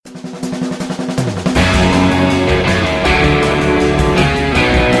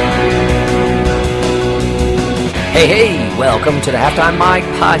Hey, welcome to the Halftime Mike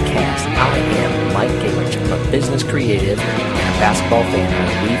podcast. I am Mike Gingrich. I'm a business creative and a basketball fan.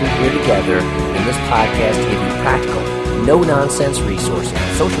 I'm weaving here together in this podcast to give you practical, no-nonsense resources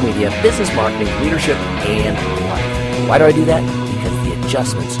on social media, business marketing, leadership, and life. Why do I do that? Because the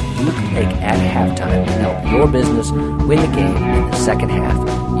adjustments you can make at halftime can help your business win the game in the second half.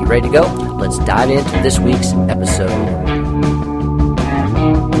 You ready to go? Let's dive into this week's episode.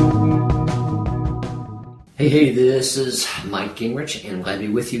 Hey, this is Mike Gingrich, and I'm glad to be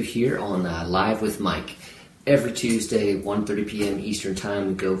with you here on Live with Mike. Every Tuesday, 1:30 p.m. Eastern Time,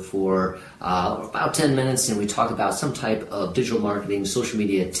 we go for about 10 minutes, and we talk about some type of digital marketing, social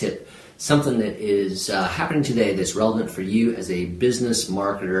media tip, something that is happening today that's relevant for you as a business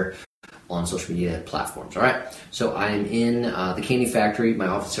marketer on social media platforms. All right, so I am in the Candy Factory, my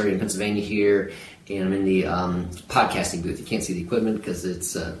office area in Pennsylvania here, and I'm in the podcasting booth. You can't see the equipment because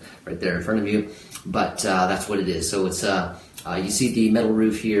it's right there in front of you, but that's what it is. So it's you see the metal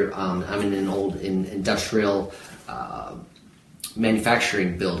roof here. I'm in an old industrial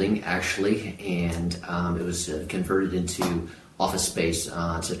manufacturing building, actually, and it was converted into office space.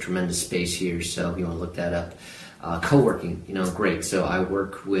 It's a tremendous space here, so if you want to look that up. Co-working, great. So I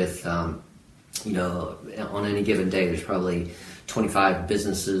work with, on any given day, there's probably 25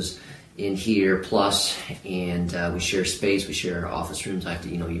 businesses in here plus, and we share space, we share office rooms. I have to,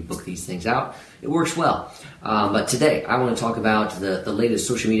 you book these things out. It works well. But today I want to talk about the latest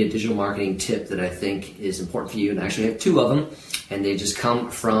social media digital marketing tip that I think is important for you, and I actually have two of them, and they just come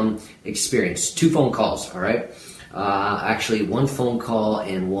from experience. 2 phone calls, all right? Actually, 1 phone call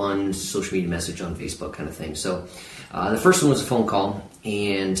and 1 social media message on Facebook kind of thing. So the first one was a phone call,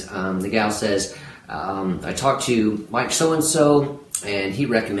 and the gal says, I talked to Mike so-and-so, and he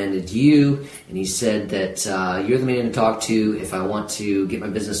recommended you, and he said that you're the man to talk to if I want to get my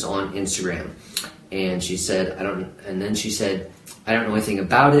business on Instagram. And she said, I don't know anything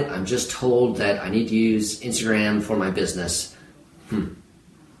about it. I'm just told that I need to use Instagram for my business.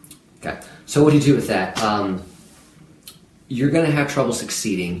 Okay, so what do you do with that? You're going to have trouble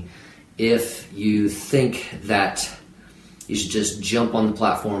succeeding if you think that you should just jump on the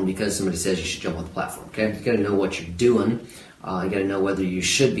platform because somebody says you should jump on the platform. Okay, you got to know what you're doing. You got to know whether you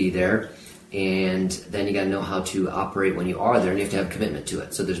should be there, and then you got to know how to operate when you are there, and you have to have a commitment to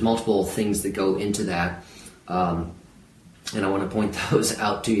it. So there's multiple things that go into that, and I want to point those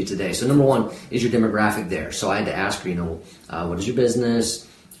out to you today. So number 1 is your demographic there. So I had to ask her, what is your business,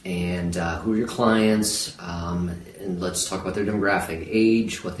 and who are your clients, and let's talk about their demographic,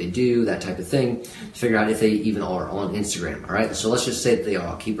 age, what they do, that type of thing, to figure out if they even are on Instagram. All right, so let's just say that they are.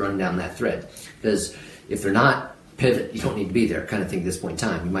 I'll keep running down that thread, because if they're not, pivot. You don't need to be there kind of thing at this point in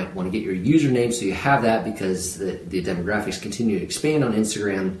time. You might want to get your username so you have that, because the demographics continue to expand on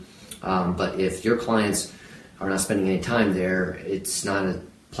Instagram. But if your clients are not spending any time there, it's not a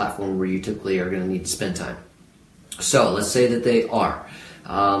platform where you typically are going to need to spend time. So let's say that they are.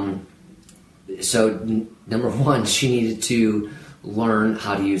 So number 1, she needed to learn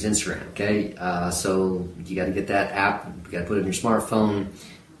how to use Instagram. Okay, so you got to get that app. You got to put it in your smartphone.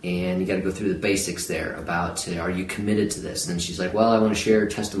 And you got to go through the basics there about, are you committed to this? And she's like, well, I want to share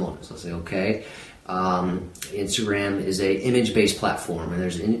testimonials. I'll say, okay. Instagram is a image-based platform, and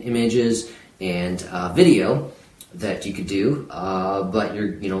there's images and video that you could do, but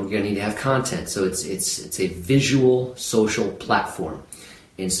you're going to need to have content. So it's a visual social platform,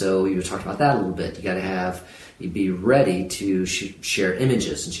 and so you were talking about that a little bit. You got to you'd be ready to share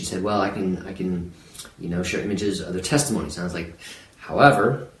images. And she said, well, I can share images, other testimonies. And I was like,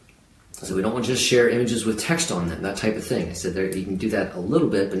 however, so we don't want to just share images with text on them, that type of thing. I said you can do that a little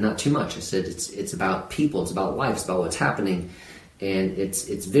bit, but not too much. I said it's about people, it's about life, it's about what's happening, and it's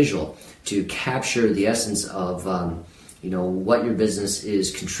visual to capture the essence of what your business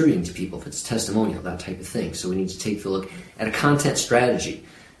is contributing to people. If it's testimonial, that type of thing. So we need to take a look at a content strategy.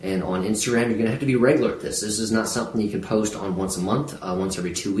 And on Instagram, you're going to have to be regular at this. This is not something you can post on once a month, once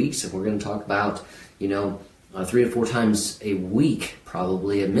every 2 weeks. And we're going to talk about 3 to 4 times a week,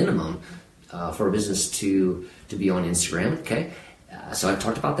 probably a minimum, for a business to be on Instagram. Okay, so I've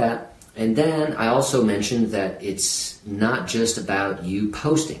talked about that, and then I also mentioned that it's not just about you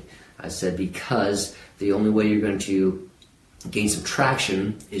posting. I said because the only way you're going to gain some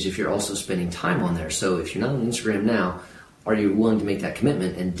traction is if you're also spending time on there. So if you're not on Instagram now, are you willing to make that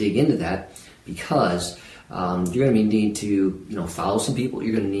commitment and dig into that? Because you're going to need to follow some people.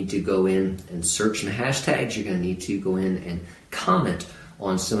 You're going to need to go in and search some hashtags. You're going to need to go in and comment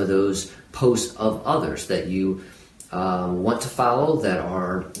on some of those posts of others that you want to follow, that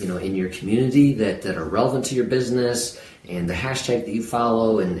are in your community, that are relevant to your business, and the hashtag that you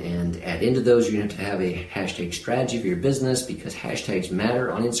follow, and add into those. You're going to have a hashtag strategy for your business because hashtags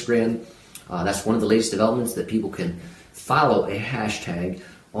matter on Instagram. That's one of the latest developments, that people can follow a hashtag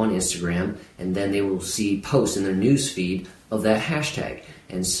on Instagram, and then they will see posts in their news feed of that hashtag.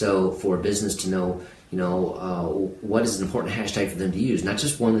 And so for a business to know, what is an important hashtag for them to use, not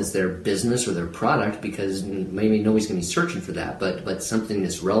just one that's their business or their product, because maybe nobody's going to be searching for that, but something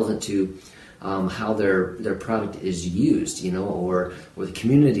that's relevant to how their product is used, or the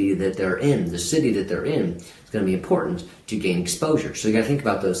community that they're in, the city that they're in. It's going to be important to gain exposure. So you got to think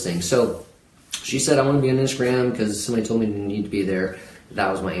about those things. So she said, I want to be on Instagram because somebody told me you need to be there. That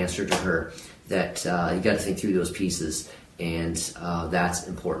was my answer to her, that you got to think through those pieces, and that's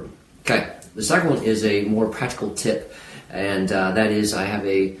important. Okay, the second one is a more practical tip, and that is, I have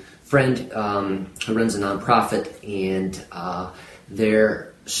a friend who runs a nonprofit, and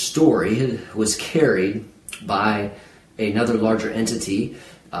their story was carried by another larger entity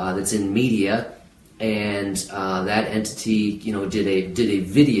that's in media, and that entity, did a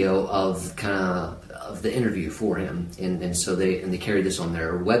video of the interview for him, and so they carried this on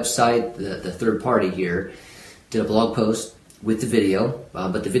their website. The third party here did a blog post with the video,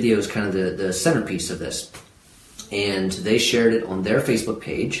 but the video is kind of the centerpiece of this, and they shared it on their Facebook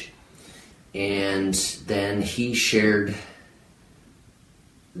page, and then he shared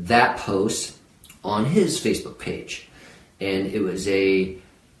that post on his Facebook page, and it was a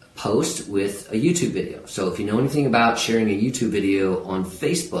post with a YouTube video. So if you know anything about sharing a YouTube video on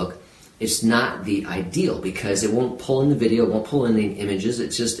Facebook, it's not the ideal because it won't pull in the video, it won't pull in the images.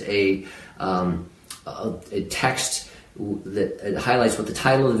 It's just a text that it highlights what the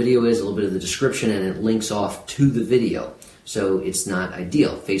title of the video is, a little bit of the description, and it links off to the video. So it's not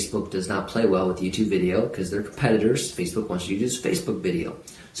ideal. Facebook does not play well with YouTube video because they're competitors. Facebook wants you to use Facebook video.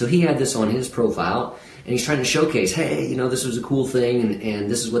 So he had this on his profile, and he's trying to showcase, hey, this was a cool thing, and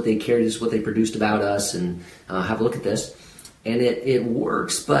this is what they carried, this is what they produced about us, and have a look at this. And it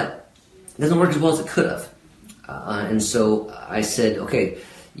works, but it doesn't work as well as it could have. And so I said, okay,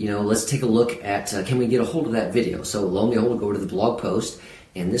 let's take a look at, can we get a hold of that video? So lo and behold, go over to the blog post,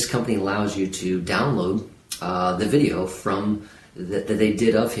 and this company allows you to download the video from that they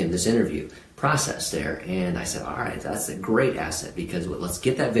did of him, this interview process there. And I said, all right, that's a great asset, because let's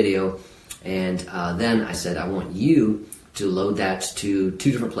get that video. And then I said, I want you to load that to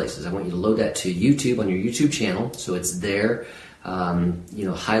two different places. I want you to load that to YouTube, on your YouTube channel, so it's there,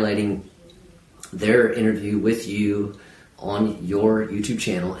 highlighting their interview with you on your YouTube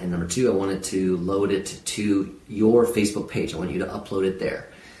channel. And number two, I wanted to load it to your Facebook page. I want you to upload it there.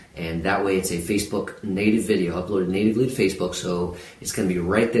 And that way it's a Facebook native video, uploaded natively to Facebook, so it's going to be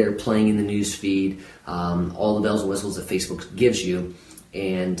right there playing in the news feed, all the bells and whistles that Facebook gives you.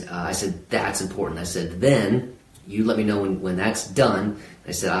 And I said, that's important. I said, then you let me know when that's done.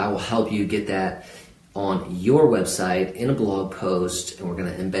 I said, I will help you get that on your website in a blog post, and we're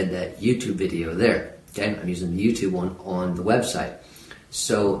going to embed that YouTube video there. Okay, I'm using the YouTube one on the website.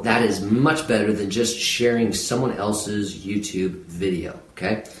 So that is much better than just sharing someone else's YouTube video,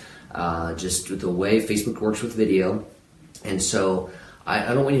 okay? Just with the way Facebook works with video. And so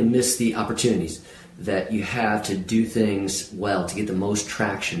I don't want you to miss the opportunities that you have to do things well, to get the most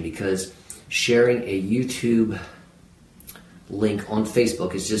traction, because sharing a YouTube link on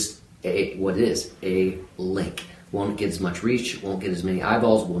Facebook is just what it is, a link. Won't get as much reach, won't get as many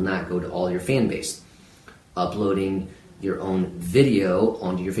eyeballs, will not go to all your fan base. Uploading your own video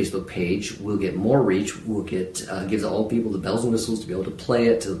onto your Facebook page will get more reach, will get gives all people the bells and whistles to be able to play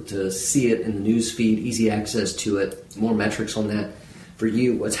it, to see it in the news feed, easy access to it, more metrics on that for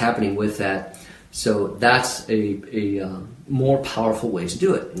you, what's happening with that. So that's a more powerful way to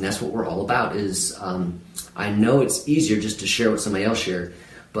do it, and that's what we're all about. Is I know it's easier just to share what somebody else shared,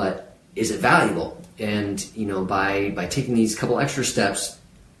 but is it valuable? And by taking these couple extra steps,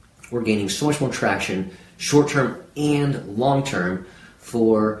 we're gaining so much more traction, short-term and long-term,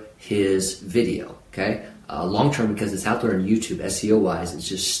 for his video, okay? Long-term because it's out there on YouTube, SEO-wise. It's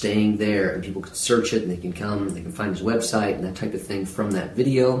just staying there, and people can search it, and they can come, they can find his website and that type of thing from that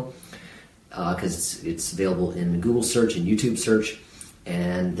video, because it's available in Google search and YouTube search.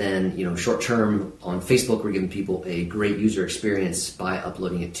 And then, short-term on Facebook, we're giving people a great user experience by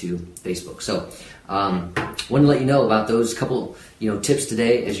uploading it to Facebook. So, wanted to let you know about those couple, tips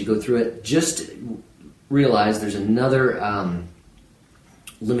today as you go through it. Just realize there's another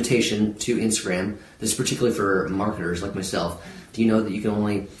limitation to Instagram. This is particularly for marketers like myself. Do you know that you can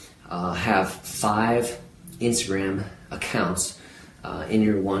only have 5 Instagram accounts in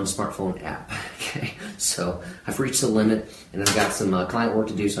your one smartphone app? Okay, so I've reached the limit, and I've got some client work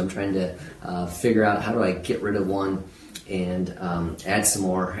to do, so I'm trying to figure out how do I get rid of one and add some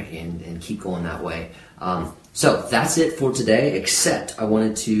more and keep going that way. So that's it for today, except I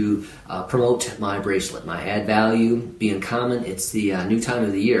wanted to promote my bracelet, my Add Value, Be Uncommon. It's the new time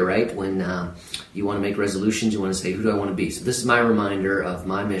of the year, right? When you want to make resolutions, you want to say, who do I want to be? So this is my reminder of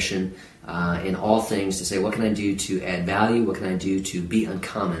my mission in all things, to say, what can I do to add value? What can I do to be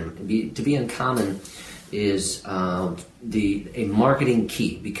uncommon? To be uncommon is a marketing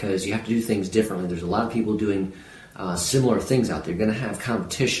key, because you have to do things differently. There's a lot of people doing similar things out there. You're going to have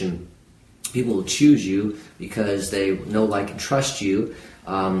competition. People will choose you because they know, like, and trust you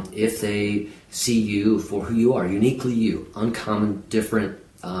if they see you for who you are, uniquely you, uncommon, different,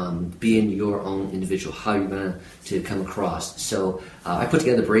 being your own individual, how you're going to come across. So I put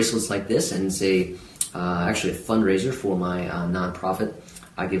together bracelets like this, and it's actually a fundraiser for my nonprofit,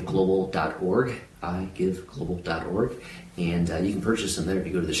 iGiveGlobal.org. iGiveGlobal.org, and you can purchase them there if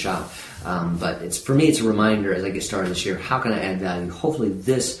you go to the shop. But for me, it's a reminder as I get started this year, how can I add value? Hopefully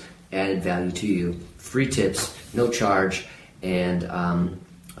this added value to you. Free tips, no charge, and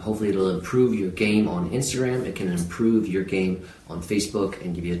hopefully it'll improve your game on Instagram. It can improve your game on Facebook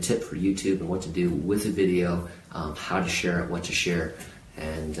and give you a tip for YouTube and what to do with the video, how to share it, what to share,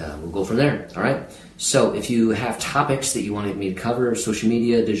 and we'll go from there. All right? So if you have topics that you want me to cover, social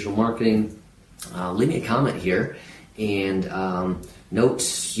media, digital marketing, leave me a comment here and note,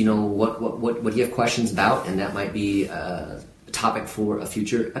 what you have questions about, and that might be a topic for a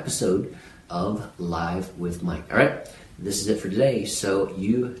future episode of Live with Mike. All right, this is it for today. So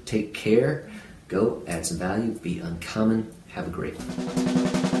you take care, go add some value, be uncommon, have a great one.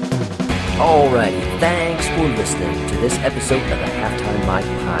 Alrighty, thanks for listening to this episode of the Halftime Mike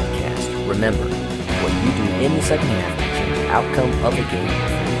podcast. Remember, what you do in the second half will change the outcome of the game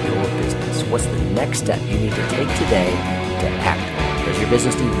for your business. What's the next step you need to take today to act on? Does your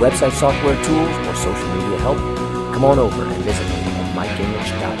business need website software tools or social media help? Come on over and visit me at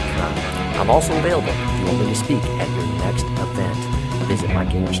MikeEnglish.com. I'm also available if you want me to speak at your next event. Visit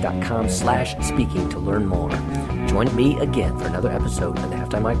MikeEnglish.com/speaking to learn more. Join me again for another episode of the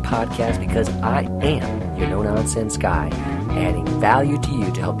Halftime Mike podcast, because I am your no-nonsense guy, adding value to you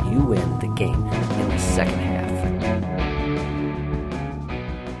to help you win the game in the second half.